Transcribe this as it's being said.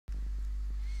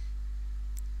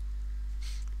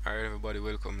Alright, everybody,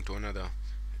 welcome to another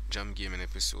Jamgaming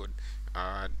episode.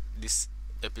 This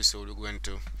episode, we're going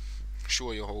to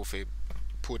show you how to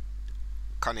put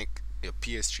connect your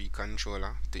PS3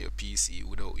 controller to your PC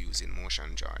without using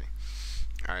MotionJoy.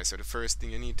 Alright, so the first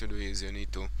thing you need to do is you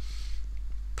need to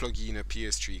plug in a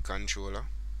PS3 controller.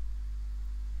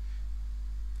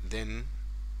 Then,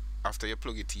 after you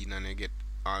plug it in and you get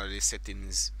all of the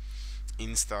settings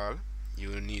installed, you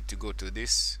will need to go to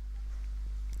this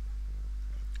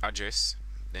address.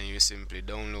 Then you simply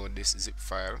download this zip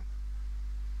file.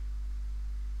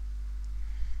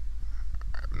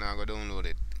 I'm not gonna download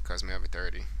it because I have it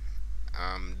already.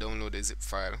 Download the zip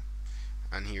file,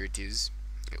 and here it is.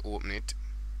 You open it.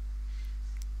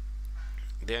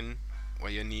 Then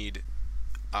what you need,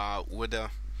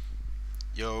 whether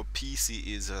your PC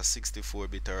is a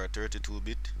 64-bit or a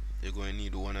 32-bit, you're going to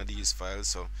need one of these files.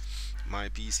 So my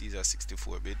PC is a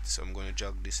 64-bit, so I'm going to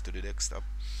drag this to the desktop.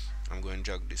 I'm going to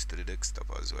drag this to the desktop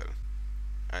as well.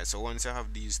 Alright, so once I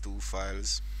have these two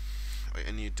files, what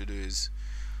you need to do is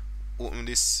open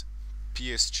this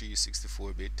PS3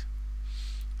 64-bit,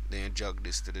 then you drag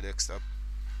this to the desktop.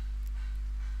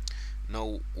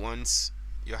 Now once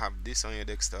you have this on your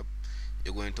desktop,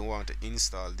 you're going to want to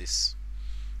install this,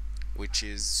 which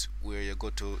is where you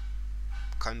go to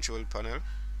control panel,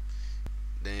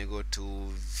 then you go to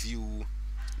view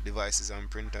devices and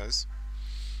printers.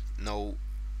 Now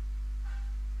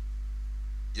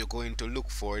you're going to look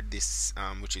for this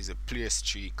which is a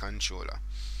PS3 controller.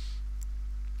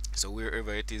 So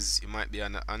wherever it is, it might be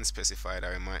unspecified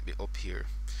or it might be up here.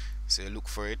 So you look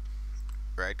for it,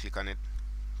 right click on it,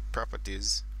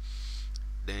 properties,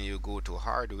 then you go to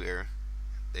hardware,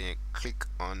 then you click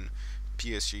on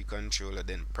PS3 controller,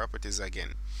 then properties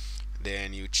again,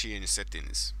 then you change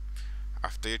settings.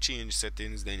 After you change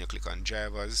settings, then you click on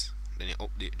drivers, then you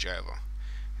update driver,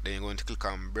 then you're going to click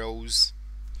on browse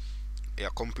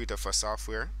your computer for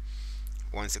software.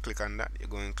 Once you click on that, you're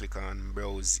going to click on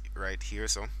browse right here.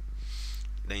 So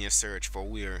then you search for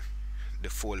where the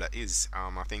folder is.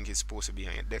 I think it's supposed to be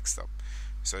on your desktop,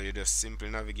 so you just simply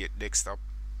navigate desktop,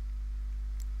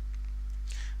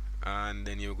 and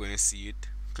then you're going to see it.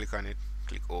 Click on it,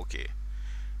 click OK,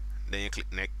 then you click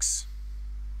next.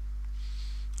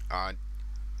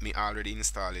 Me already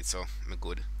install it, so me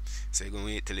good. So you're going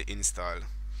to wait till it install.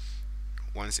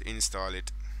 Once you install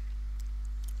it,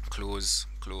 close,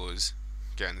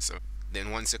 cancel. Then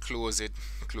once you close it,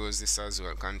 close this as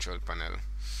well, control panel.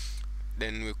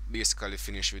 Then we basically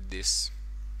finish with this.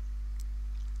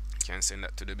 Can send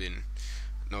that to the bin.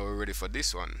 Now we're ready for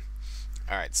this one.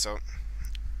 Alright, so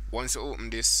once you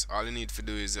open this, all you need to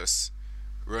do is just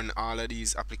run all of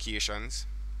these applications,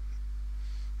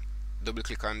 double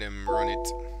click on them, run it,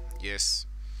 yes,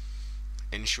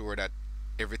 ensure that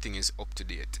everything is up to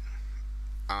date.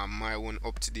 My one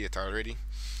up to date already,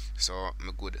 so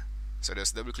I'm good. So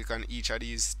just double click on each of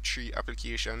these three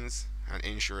applications and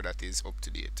ensure that is up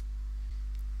to date.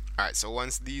 Alright, so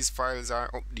once these files are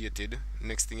updated,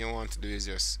 next thing you want to do is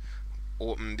just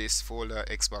open this folder,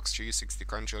 Xbox 360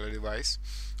 controller device,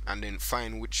 and then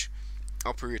find which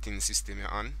operating system you're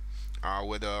on,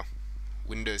 whether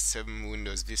Windows 7,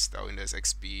 Windows Vista, Windows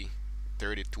XP,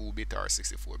 32-bit or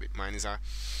 64-bit. Mine is a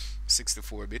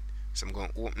 64-bit, so I'm going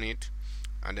to open it,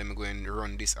 and then I'm going to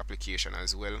run this application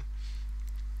as well.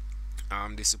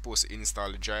 This is supposed to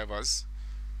install the drivers.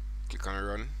 Click on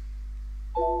run.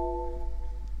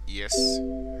 Yes,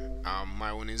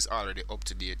 my one is already up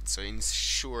to date, so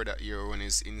ensure that your one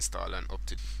is installed and up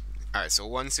to date. Alright, so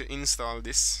once you install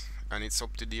this and it's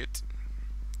up to date,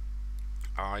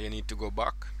 you need to go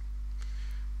back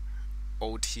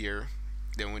out here.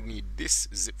 Then we need this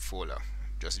zip folder.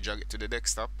 Just drag it to the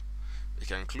desktop. You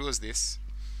can close this,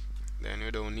 then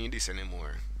we don't need this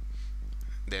anymore.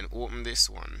 Then open this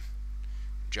one,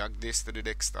 drag this to the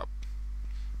desktop,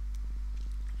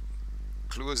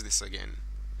 close this again.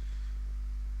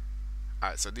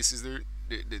 Alright, so this is the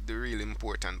real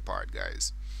important part,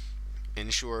 guys.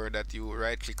 Ensure that you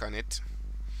right click on it,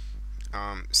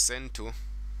 send to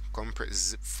compress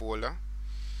zip folder.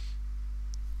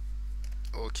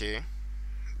 Okay,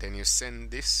 then you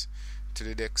send this to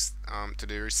the to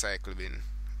the recycle bin.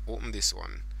 Open this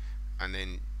one and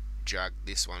then drag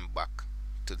this one back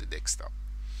to the desktop.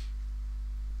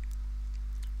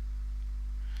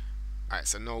 Alright,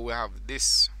 so now we have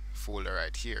this folder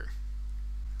right here.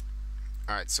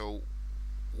 Alright, so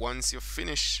once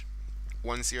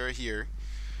you're here,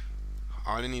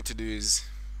 all you need to do is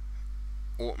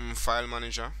open file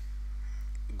manager,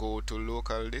 go to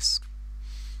local disk,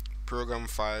 program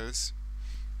files,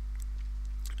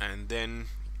 and then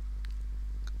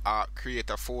create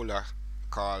a folder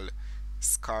called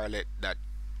scarlet.txt.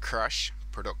 Crash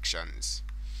Productions.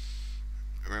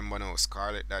 Remember now,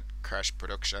 Scarlet that Crash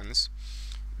Productions.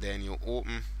 Then you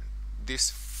open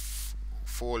this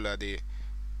folder, the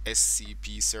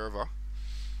SCP server,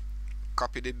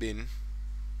 copy the bin.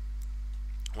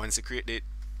 Once you create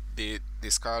the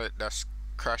Scarlet dash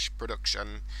Crash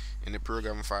Production in the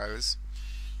program files,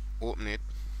 open it,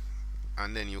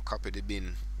 and then you copy the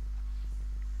bin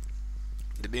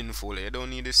folder. You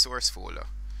don't need the source folder,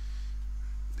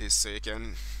 this, so you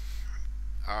can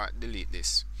delete the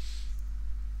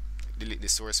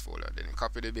source folder. Then you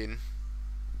copy the bin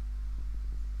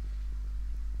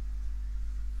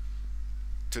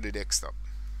to the desktop.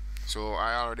 So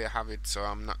I already have it, so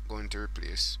I'm not going to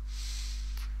replace.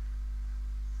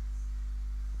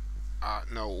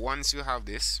 Now once you have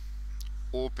this,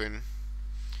 open,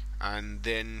 and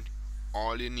then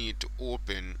all you need to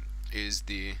open is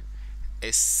the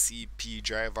SCP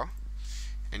driver.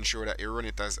 Ensure that you run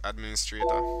it as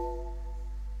administrator.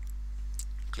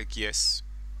 Click yes.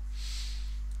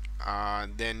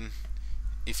 Then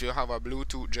if you have a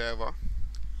Bluetooth driver,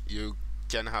 you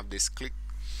can have this click,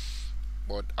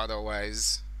 but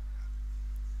otherwise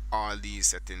all these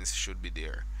settings should be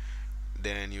there.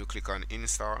 Then you click on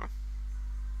install,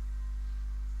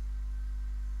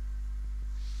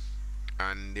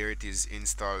 and there it is,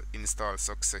 installed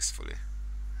successfully.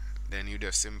 Then you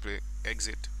just simply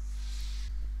exit.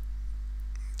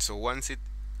 So once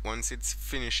it's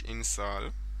finished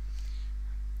install,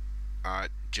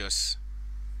 just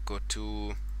go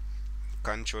to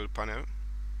control panel,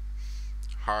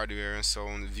 hardware and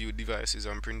sound, view devices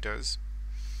and printers,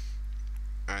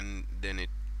 and then it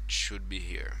should be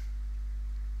here.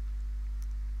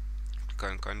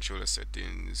 Click on controller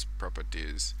settings,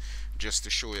 properties, just to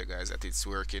show you guys that it's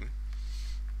working.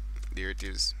 There it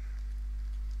is.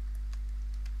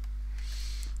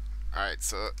 Alright,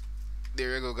 so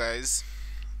there you go, guys.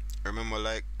 Remember,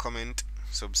 like, comment,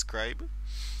 subscribe,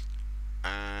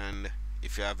 and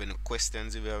if you have any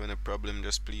questions, if you have any problem,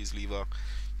 just please leave a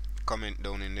comment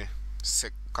down in the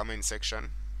comment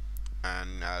section,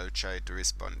 and I'll try to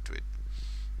respond to it.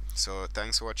 So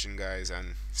thanks for watching, guys,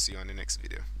 and see you on the next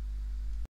video.